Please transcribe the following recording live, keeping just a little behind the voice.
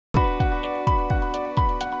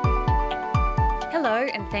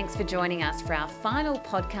and thanks for joining us for our final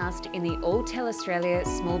podcast in the Alltel Australia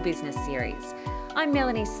Small Business Series. I'm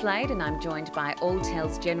Melanie Slade and I'm joined by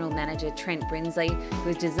Alltel's General Manager Trent Brinsley, who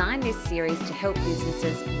has designed this series to help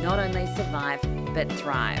businesses not only survive but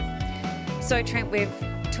thrive. So Trent, we've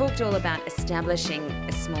talked all about establishing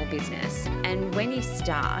a small business, and when you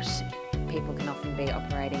start, people can often be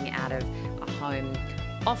operating out of a home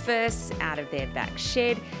office, out of their back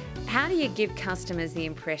shed. How do you give customers the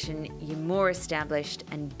impression you're more established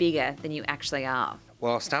and bigger than you actually are?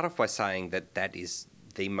 Well, I'll start off by saying that is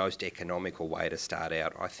the most economical way to start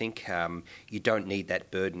out. I think you don't need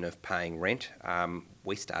that burden of paying rent.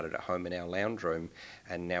 We started at home in our lounge room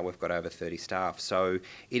and now we've got over 30 staff. So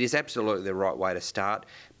it is absolutely the right way to start,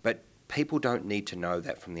 but people don't need to know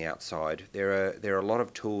that from the outside. There are a lot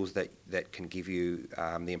of tools that can give you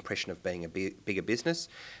the impression of being a bigger business,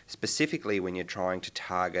 specifically when you're trying to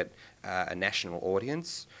target a national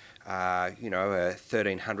audience. A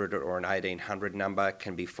 1300 or an 1800 number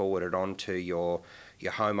can be forwarded on to your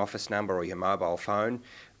home office number or your mobile phone.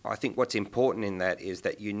 I think what's important in that is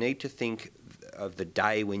that you need to think of the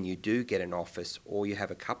day when you do get an office or you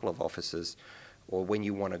have a couple of offices, or when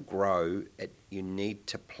you want to grow, you need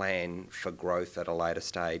to plan for growth at a later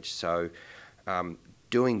stage. So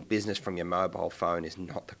doing business from your mobile phone is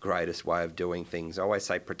not the greatest way of doing things. I always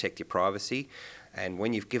say protect your privacy, and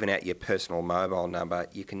when you've given out your personal mobile number,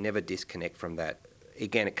 you can never disconnect from that.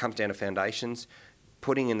 Again, it comes down to foundations,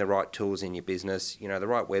 putting in the right tools in your business, the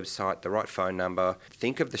right website, the right phone number.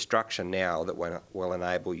 Think of the structure now that will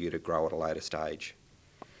enable you to grow at a later stage.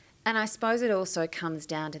 And I suppose it also comes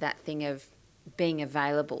down to that thing of being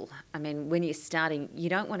available. I mean, when you're starting, you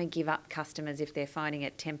don't want to give up customers if they're phoning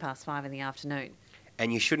at 5:10 in the afternoon.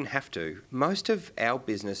 And you shouldn't have to. Most of our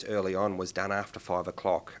business early on was done after 5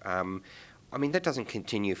 o'clock. That doesn't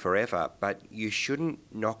continue forever, but you shouldn't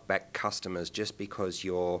knock back customers just because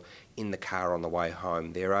you're in the car on the way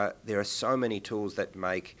home. There are so many tools that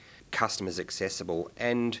make customers accessible,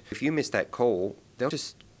 and if you miss that call, they'll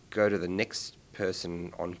just go to the next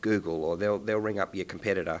person on Google, or they'll ring up your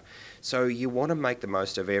competitor. So you want to make the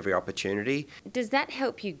most of every opportunity. Does that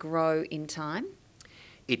help you grow in time?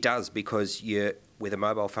 It does, because with a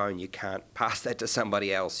mobile phone you can't pass that to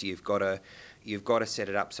somebody else. You've got to set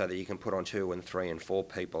it up so that you can put on 2 and 3 and 4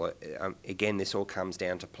 people. Again, this all comes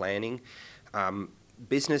down to planning.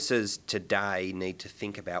 Businesses today need to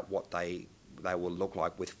think about what they will look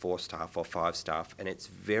like with 4 staff or 5 staff, and it's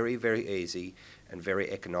very, very easy and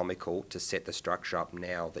very economical to set the structure up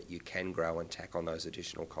now that you can grow and tack on those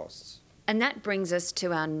additional costs. And that brings us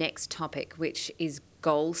to our next topic, which is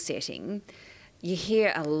goal setting. You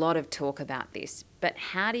hear a lot of talk about this, but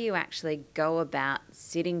how do you actually go about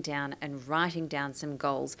sitting down and writing down some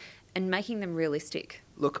goals and making them realistic?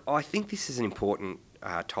 Look, I think this is an important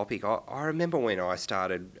topic. I remember when I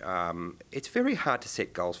started, it's very hard to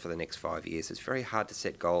set goals for the next 5 years. It's very hard to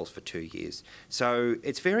set goals for 2 years. So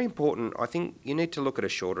it's very important. I think you need to look at a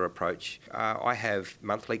shorter approach. I have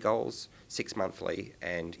monthly goals, 6 monthly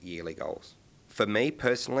and yearly goals. For me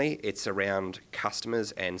personally, it's around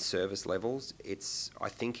customers and service levels. I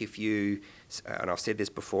think if you, and I've said this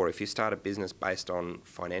before, if you start a business based on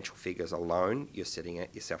financial figures alone, you're setting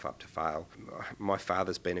yourself up to fail. My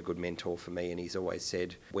father's been a good mentor for me, and he's always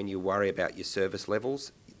said, when you worry about your service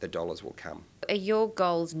levels, the dollars will come. Are your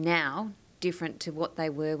goals now different to what they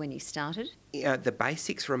were when you started? Yeah, the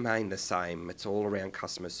basics remain the same. It's all around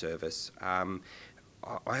customer service.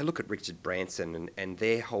 I look at Richard Branson and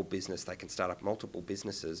their whole business. They can start up multiple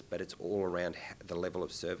businesses, but it's all around the level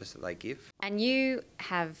of service that they give. And you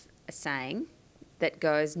have a saying that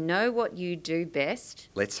goes, know what you do best,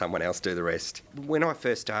 let someone else do the rest. When I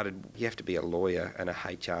first started, you have to be a lawyer and a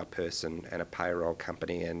HR person and a payroll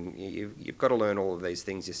company, and you've got to learn all of these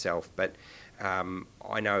things yourself. But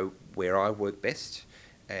I know where I work best,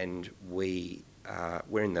 and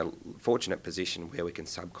we're in the fortunate position where we can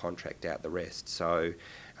subcontract out the rest. So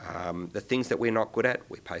the things that we're not good at,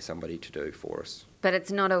 we pay somebody to do for us. But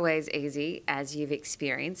it's not always easy, as you've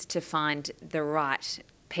experienced, to find the right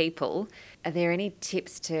people. Are there any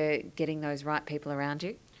tips to getting those right people around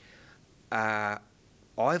you? I've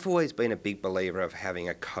always been a big believer of having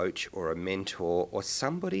a coach or a mentor or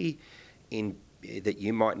somebody that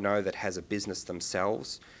you might know that has a business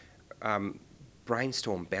themselves.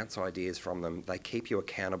 Brainstorm, bounce ideas from them. They keep you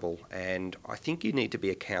accountable, and I think you need to be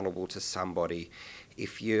accountable to somebody.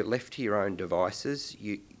 If you're left to your own devices,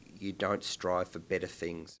 you don't strive for better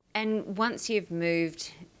things. And once you've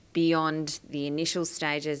moved beyond the initial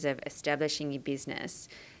stages of establishing your business,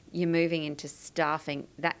 you're moving into staffing.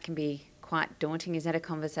 That can be quite daunting. Is that a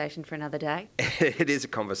conversation for another day? It is a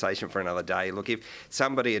conversation for another day. Look, if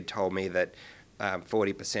somebody had told me that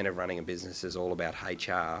 40% of running a business is all about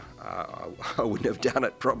HR, I wouldn't have done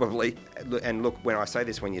it probably. And look, when I say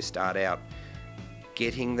this, when you start out,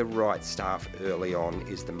 getting the right staff early on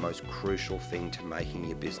is the most crucial thing to making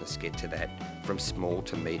your business get to that from small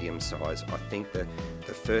to medium size. I think the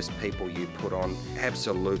first people you put on,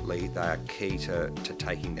 absolutely, they are key to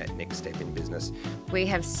taking that next step in business. We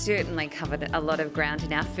have certainly covered a lot of ground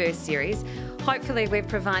in our first series. Hopefully we've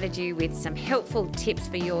provided you with some helpful tips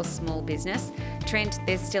for your small business. Trent,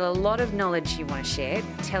 there's still a lot of knowledge you want to share.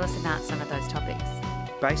 Tell us about some of those topics.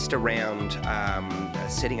 Based around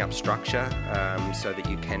setting up structure so that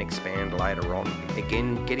you can expand later on.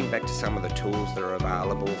 Again, getting back to some of the tools that are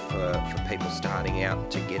available for people starting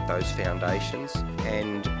out to get those foundations,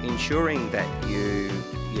 and ensuring that you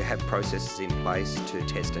have processes in place to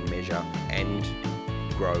test and measure and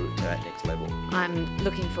grow to that next level. I'm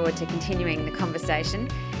looking forward to continuing the conversation.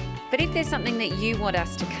 But if there's something that you want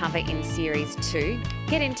us to cover in Series 2,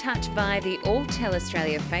 get in touch via the Alltel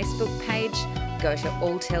Australia Facebook page, go to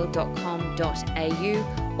alltel.com.au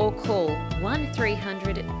or call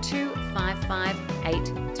 1300 255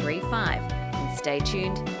 835 and stay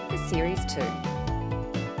tuned for Series 2.